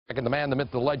And the man, the myth,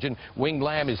 the legend, Winged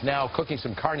Lamb is now cooking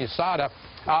some carne asada.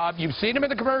 You've seen him in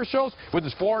the commercials with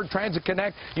his Ford Transit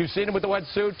Connect. You've seen him with the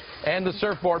wetsuit and the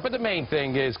surfboard. But the main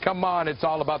thing is, come on, it's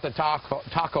all about the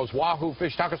tacos, Wahoo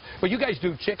fish tacos. But you guys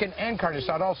do chicken and carne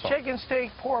asada also. Chicken,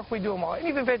 steak, pork, we do them all, and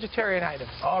even vegetarian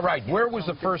items. All right. Where was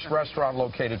the first restaurant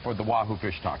located for the Wahoo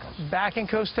fish tacos? Back in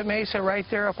Costa Mesa, right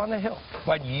there up on the hill.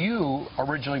 But you,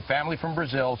 originally family from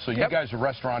Brazil, so you guys are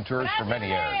restaurateurs for many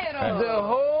years. The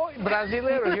whole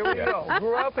Brasileiro, here we go.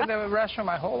 Grew up in the restaurant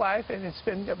my whole life, and it's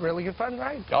been a really good fun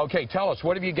ride. Okay, tell us,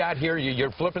 what have you got here?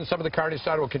 You're flipping some of the carne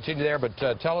asada. We'll continue there, but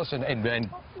tell us and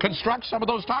construct some of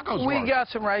those tacos. We got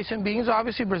some rice and beans,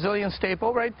 obviously Brazilian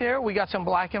staple right there. We got some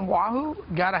black and Wahoo.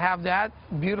 Got to have that.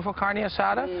 Beautiful carne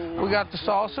asada. We got the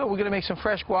salsa. We're going to make some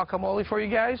fresh guacamole for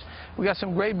you guys. We got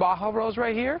some great baja rolls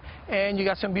right here, and you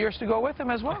got some beers to go with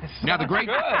them as well. Now the great,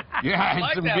 yeah, and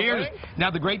some beers. Way.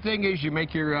 Now the great thing is you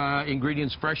make your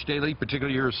ingredients fresh daily,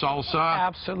 particularly your salsa.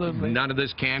 Absolutely. None of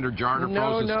this canned or jarred or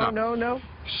frozen stuff. No.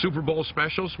 Super Bowl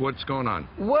specials, what's going on?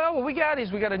 Well, what we got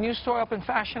is we got a new store up in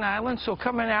Fashion Island. So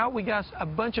coming out, we got a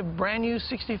bunch of brand new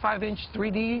 65-inch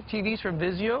 3D TVs from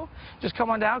Vizio. Just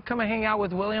come on down, come and hang out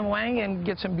with William Wang and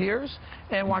get some beers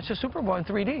and watch the Super Bowl in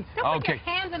 3D. Don't put your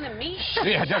hands in the meat.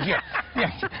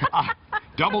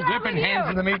 Double dipping hands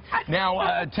in the meat.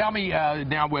 Now, tell me,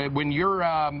 now when you're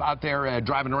out there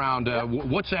driving around,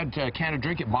 what's that can of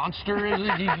drink? Monster?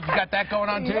 You got that going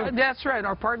on too? Yeah, that's right.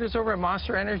 Our partners over at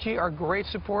Monster Energy are great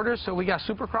supporters. So we got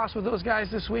Supercross with those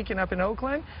guys this weekend up in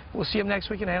Oakland. We'll see them next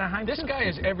week in Anaheim. This guy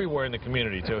is everywhere in the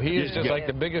community too. He is just like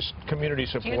the biggest community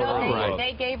supporter. You know,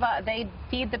 they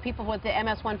feed the people with the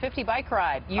MS-150 bike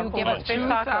ride. You give us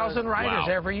 2,000 riders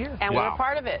every year. And we're a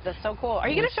part of it. That's so cool. Are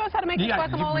you going to show us how to make this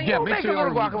guacamole? Yeah, we'll make a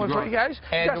little guacamole for you guys.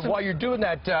 And while you're doing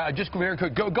that, just very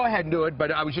quick, go ahead and do it.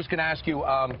 But I was just going to ask you,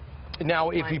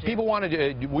 now, if people wanted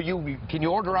to, can you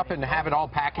order up and have it all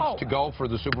packaged to go for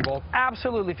the Super Bowl?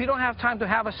 Absolutely. If you don't have time to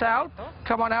have us out,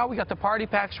 come on out. We got the party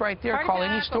packs right there. Call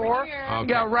any store. You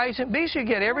got rice and beans. You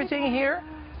get everything here,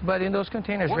 but in those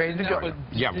containers ready to go.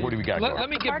 Yeah, what do we got? Let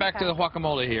me get back to the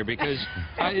guacamole here, because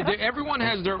everyone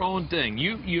has their own thing.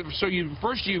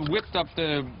 First you whipped up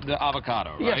the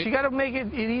avocado, right? Yes, you got to make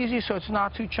it easy so it's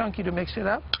not too chunky to mix it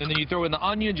up. And then you throw in the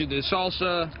onions, you do the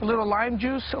salsa, a little lime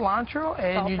juice, cilantro,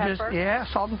 and pepper.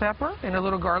 Salt and pepper, and a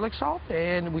little garlic salt,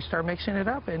 and we start mixing it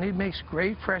up, and it makes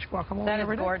great fresh guacamole. That is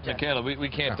gorgeous. Michaela, we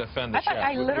can't defend the chef.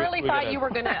 I literally thought you were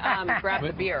going to grab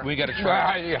the beer. We got to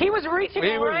try. He was reaching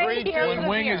right here. When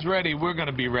Wing is ready, we're going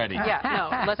to be ready. Yeah,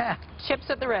 no, chips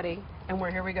at the ready, and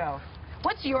here we go.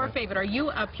 What's your favorite? Are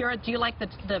you a purist? Do you like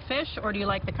the fish, or do you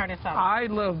like the carne asada? I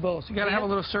love both. You got to have a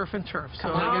little surf and turf. So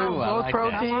both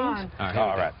proteins.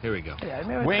 All right, here we go.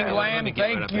 Winged Lamb,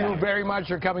 thank you very much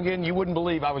for coming in. You wouldn't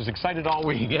believe I was excited all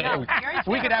week.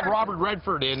 We could have Robert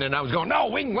Redford in, and I was going, no,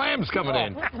 Winged Lamb's coming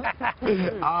in.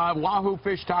 Wahoo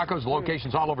Fish Tacos,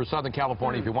 locations all over Southern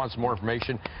California. If you want some more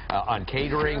information on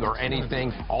catering or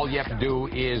anything, all you have to do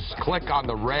is click on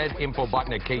the red info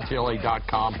button at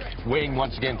KTLA.com. Wing,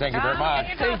 once again, thank you very much.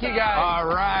 Thank you, guys. All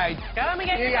right. Come and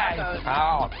get your tacos.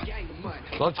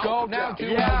 Let's go now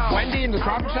to Wendy in the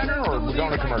Conference Center, or we're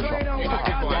going to commercial?